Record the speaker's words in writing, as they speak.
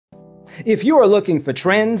If you are looking for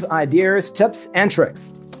trends, ideas, tips, and tricks,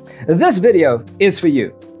 this video is for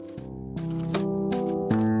you.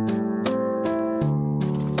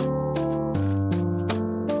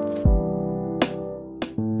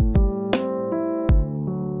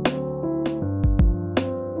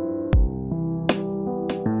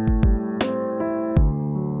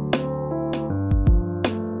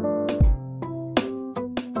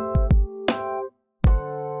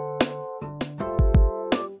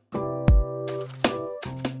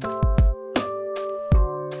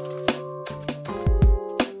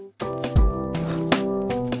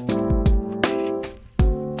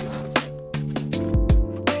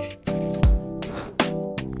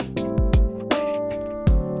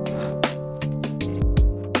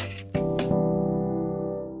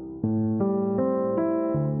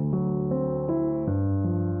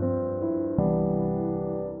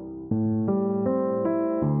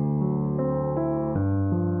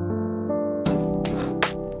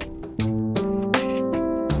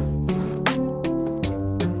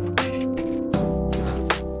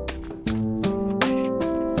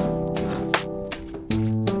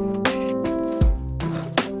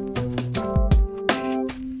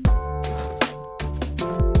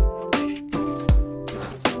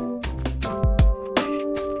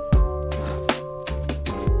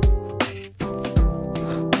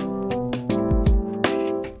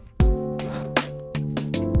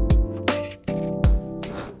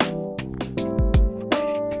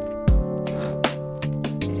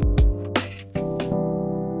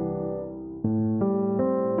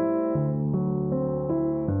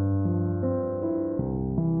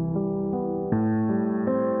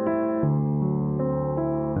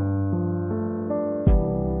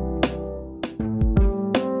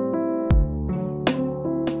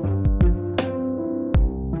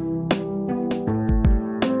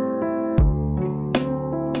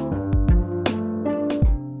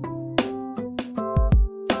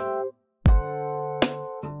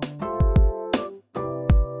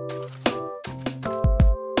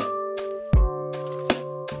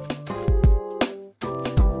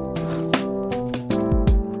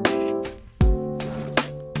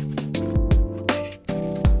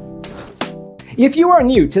 If you are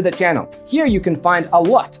new to the channel, here you can find a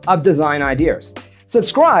lot of design ideas.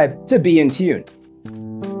 Subscribe to be in tune.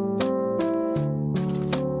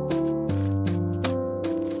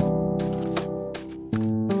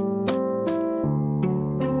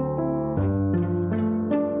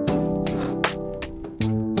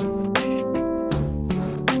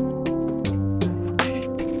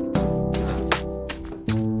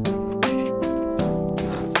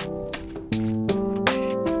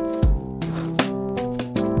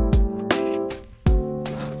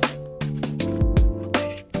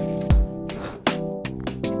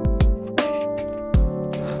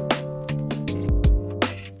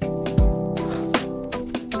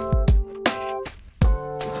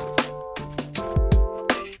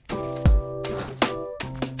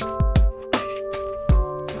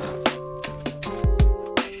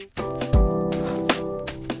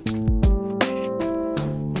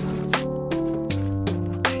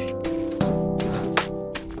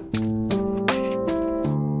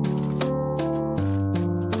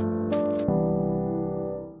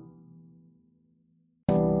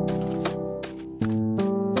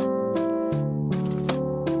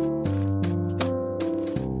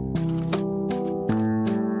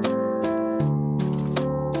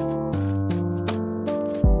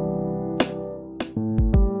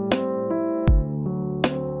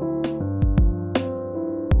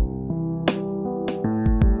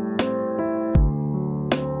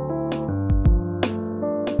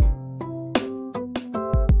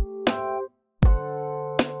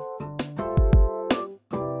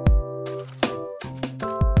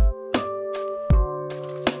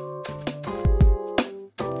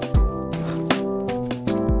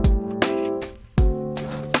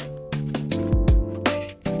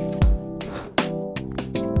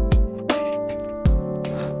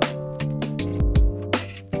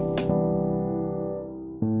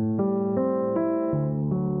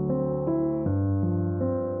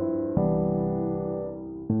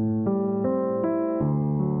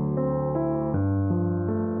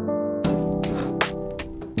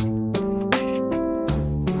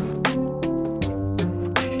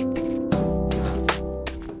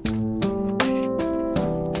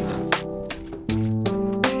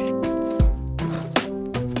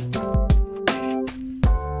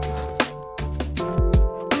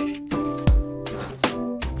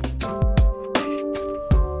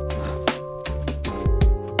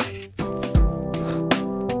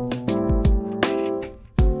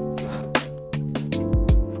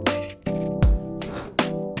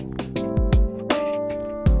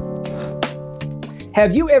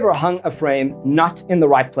 Have you ever hung a frame not in the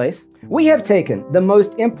right place? We have taken the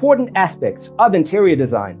most important aspects of interior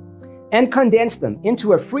design and condensed them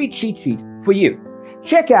into a free cheat sheet for you.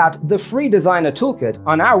 Check out the free designer toolkit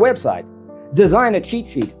on our website,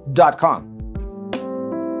 designercheatsheet.com.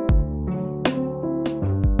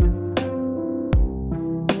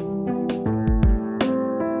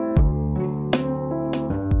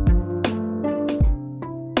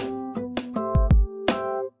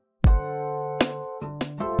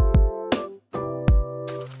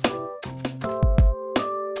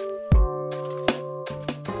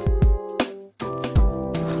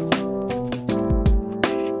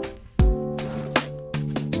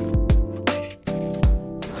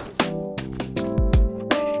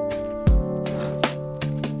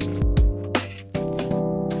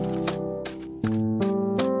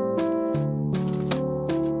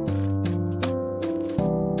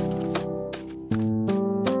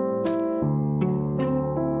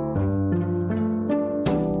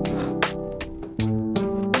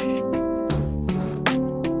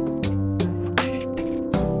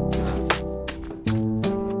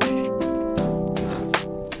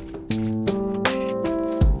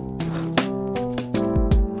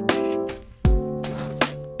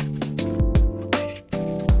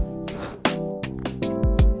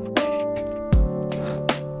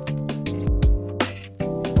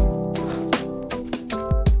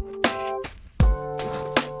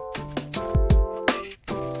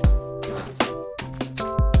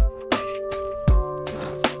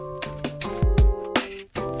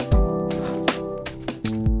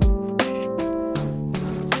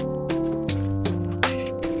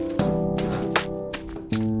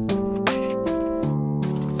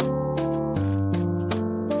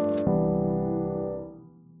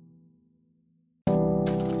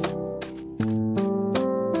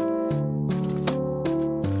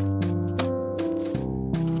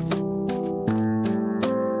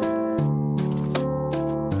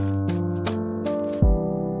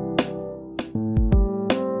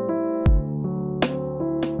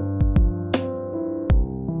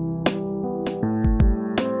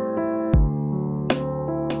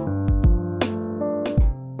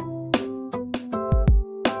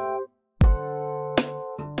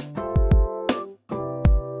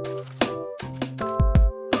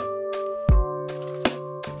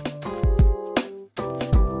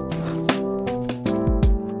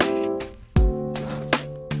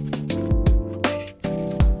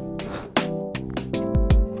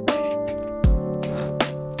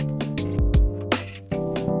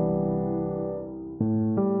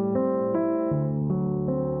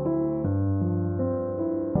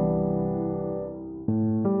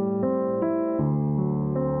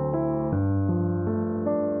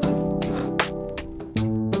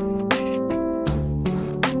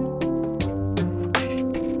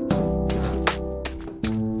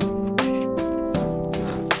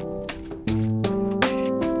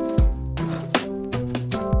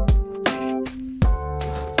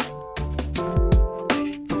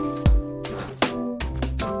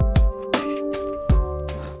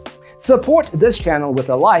 Support this channel with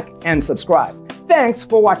a like and subscribe. Thanks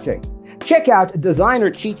for watching. Check out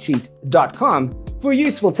designercheatsheet.com for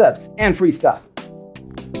useful tips and free stuff.